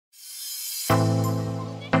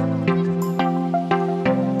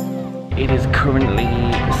It is currently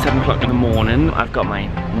 7 o'clock in the morning. I've got my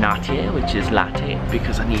natty, which is latte,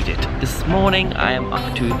 because I need it. This morning I am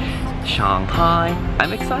off to Shanghai.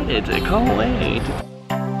 I'm excited, I can't wait.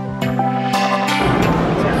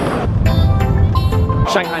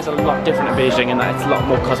 Shanghai's a lot different to Beijing in that it's a lot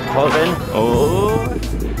more cosmopolitan. Oh,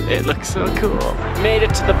 it looks so cool. Made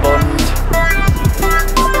it to the bund.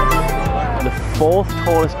 The 4th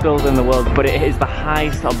tallest building in the world, but it is the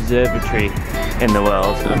highest observatory in the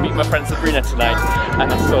world. I'm gonna meet my friend Sabrina tonight,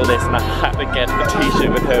 and I saw this and I had to get a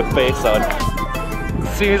t-shirt with her face on.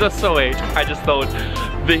 As soon as I saw it, I just thought,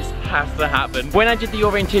 this has to happen. When I did the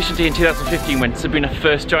orientation day in 2015, when Sabrina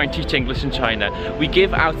first joined Teach English in China, we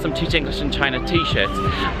gave out some Teach English in China t-shirts,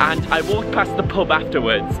 and I walked past the pub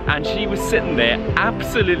afterwards and she was sitting there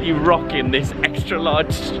absolutely rocking this extra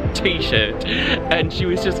large t-shirt, and she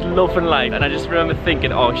was just loving life. And I just remember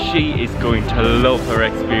thinking, oh, she is going to love her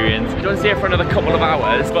experience. I don't see her for another couple of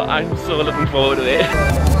hours, but I'm so looking forward to it.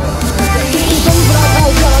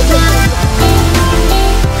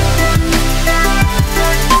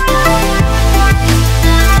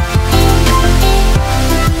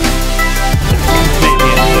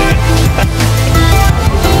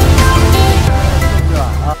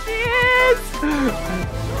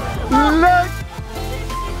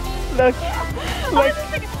 Look!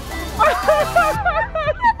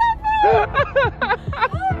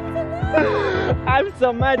 I'm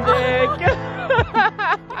so magic!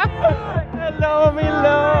 Hello, me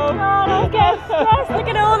love! Oh, I'm getting stressed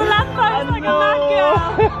looking at all the lampposts like a mad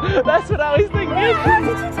girl! That's what I was thinking!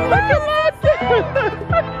 Look at that!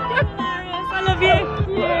 Hilarious, I love you!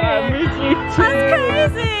 Yeah, me too!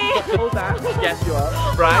 That's crazy! Hold that. Yes, you are.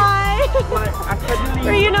 Right? Hi! Like, I couldn't leave.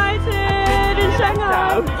 Reunited in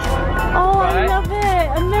Shanghai! Oh, I love it!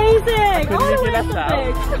 Amazing! Couldn't leave you left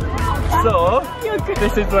out. So,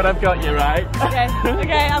 this is what I've got you, right? Okay,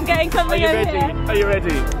 okay, I'm getting Are something you over ready? here. Are you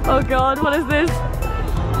ready? Oh god, what is this?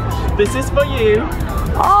 This is for you.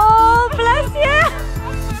 Oh, bless you!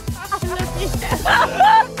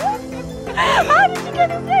 How did you get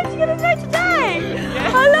this day? Did you get this day today?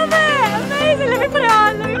 Yeah. I love it! Amazing! Let me put it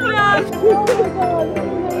on, let me put it on.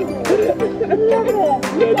 Oh my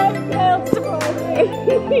god, that's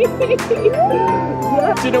amazing.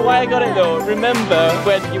 Do you know why I got it though? Remember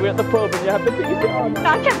when you were at the pub and you had the t-shirt on? I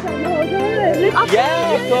kept on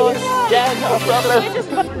Yeah, of course. Yeah, no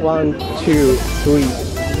problem. 1, 2, 3.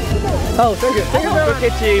 Oh, thank you. Look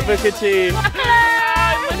at you, look at you.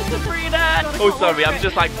 Sabrina! Oh, sorry, I'm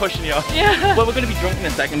just like pushing you off. Yeah. Well, we're going to be drunk in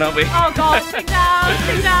a second, aren't we? Oh god, sing down,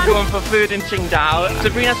 sing down. Going for food in Qingdao.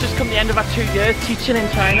 Sabrina's just come to the end of our 2 years teaching in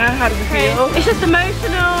China. How does it feel? It's just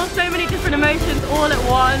emotional, so many different emotions all at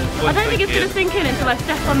once. I don't think it's going to sink in until I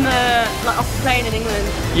step on the, like, off the plane in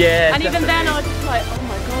England. Yeah, and even then I was just like, oh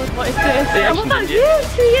my god, what is this? Yeah, and what about you,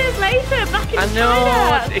 2 years later, back in I know,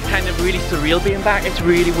 China? it's kind of really surreal being back. It's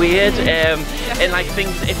really weird. And like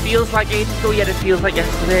things, it feels like ages ago, yet it feels like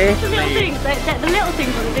yesterday. The little things, the little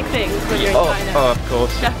things are the big things when you're in China. Oh, of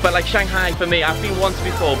course. Yeah. But like Shanghai for me, I've been once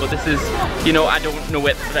before, but this is, you know, I don't know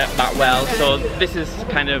it that well, so this is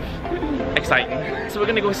kind of exciting. So we're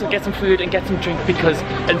gonna go get some food and get some drink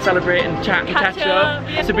and celebrate and chat and catch up.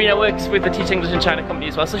 Yeah. Sabrina works with the Teach English in China company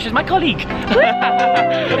as well, so she's my colleague.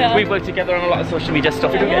 Yeah. We work together on a lot of social media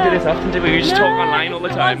stuff. We don't get to do this often, do we? We just talk online all the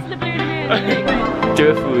time. Do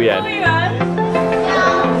a food, yeah.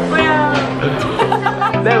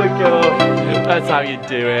 There we go. That's how you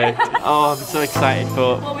do it. Oh, I'm so excited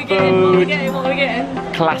for What are we food. getting? What are we getting? What are we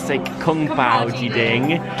getting? Classic Kung Pao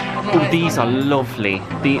Jiding. Oh, these are lovely.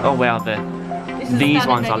 Oh, where are they? These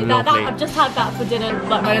ones are lovely. I've just had that for dinner,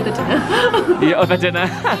 like my other dinner. Yeah, other dinner.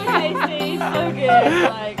 So tasty, so good.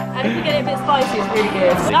 Like, and if you get it a bit spicy, it's really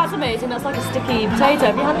good. That's amazing. That's like a sticky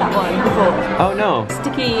potato. Have you had that one before? Oh no.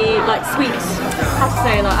 Sticky, like sweet. How to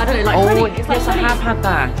say, like I don't know, like pudding. It's like yes, I have had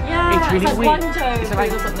that. Yeah, it's really like weird. Guangzhou Is it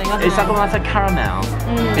like or something. I don't it's know. like almost like caramel.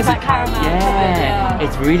 It's like caramel. Yeah,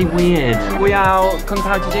 it's really weird. 我要 Kung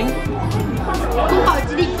Pao Jiding.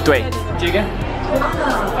 对，这个。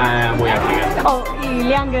我要这个。Oh, 以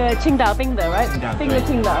2个青岛冰的 right? 冰的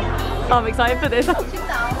青岛。Oh, I'm excited for this. 青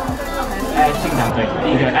岛对，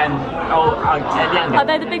第一个2个。Are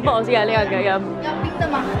they the big bottles? Yeah, 2个 yeah.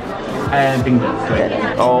 冰的对。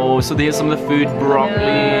Oh, so there's some of the food, broccoli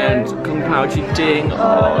and Kung Pao Jiding.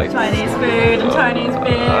 Oh, it's Chinese food and Chinese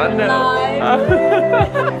beer.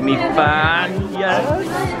 Me fan, yes.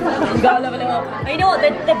 You gotta love a little. You know what?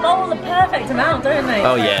 They bowl the perfect amount, don't they?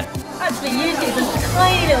 Oh yeah. Actually, usually it's a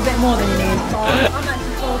tiny little bit more than you need. Oh, I'm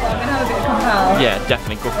actually full, but I'm gonna have a bit of Kung Pao. Yeah,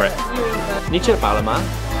 definitely go for it. 你吃饱了吗？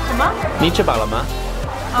什么？你吃饱了吗？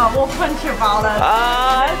啊，我困吃饱了。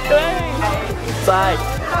啊，对，在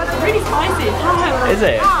It's really spicy. Is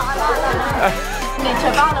it?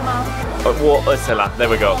 There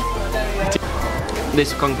we go.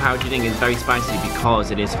 This kung pao juding is very spicy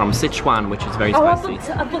because it is from Sichuan, which is very spicy.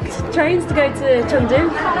 I booked trains to go to Chengdu.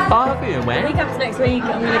 Oh, have you? Where? Week after next week,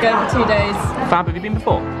 I'm going to go for 2 days. Fab, have you been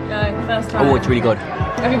before? No, first time. Oh, it's really good.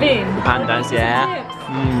 Have you been? The pandas, yeah.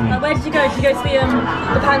 Where did you go? Did you go to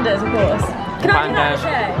the pandas, of course? Can I do that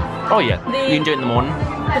today? Oh yeah, you can do it in the morning.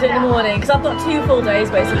 I do it in the morning, because I've got 2 full days,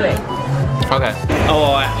 basically. Okay.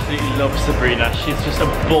 Oh, I absolutely love Sabrina. She's just a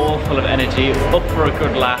ball full of energy, up for a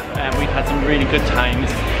good laugh, and we've had some really good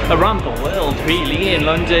times around the world, really, in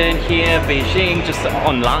London, here, Beijing, just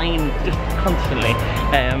online, just constantly.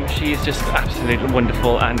 She's just absolutely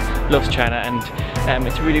wonderful and loves China, and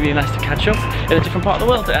it's really, really nice to catch up in a different part of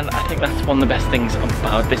the world, and I think that's one of the best things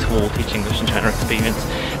about this whole Teach English in China experience.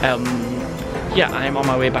 Yeah, I'm on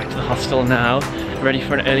my way back to the hostel now, ready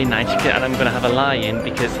for an early night ticket, and I'm going to have a lie-in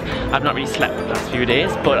because I've not really slept the past few days,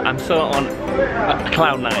 but I'm still on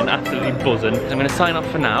cloud 9, absolutely buzzing. So I'm going to sign off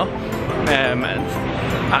for now, and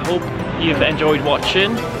I hope you've enjoyed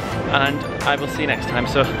watching, and I will see you next time.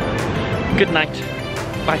 So, good night,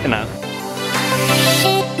 bye for now.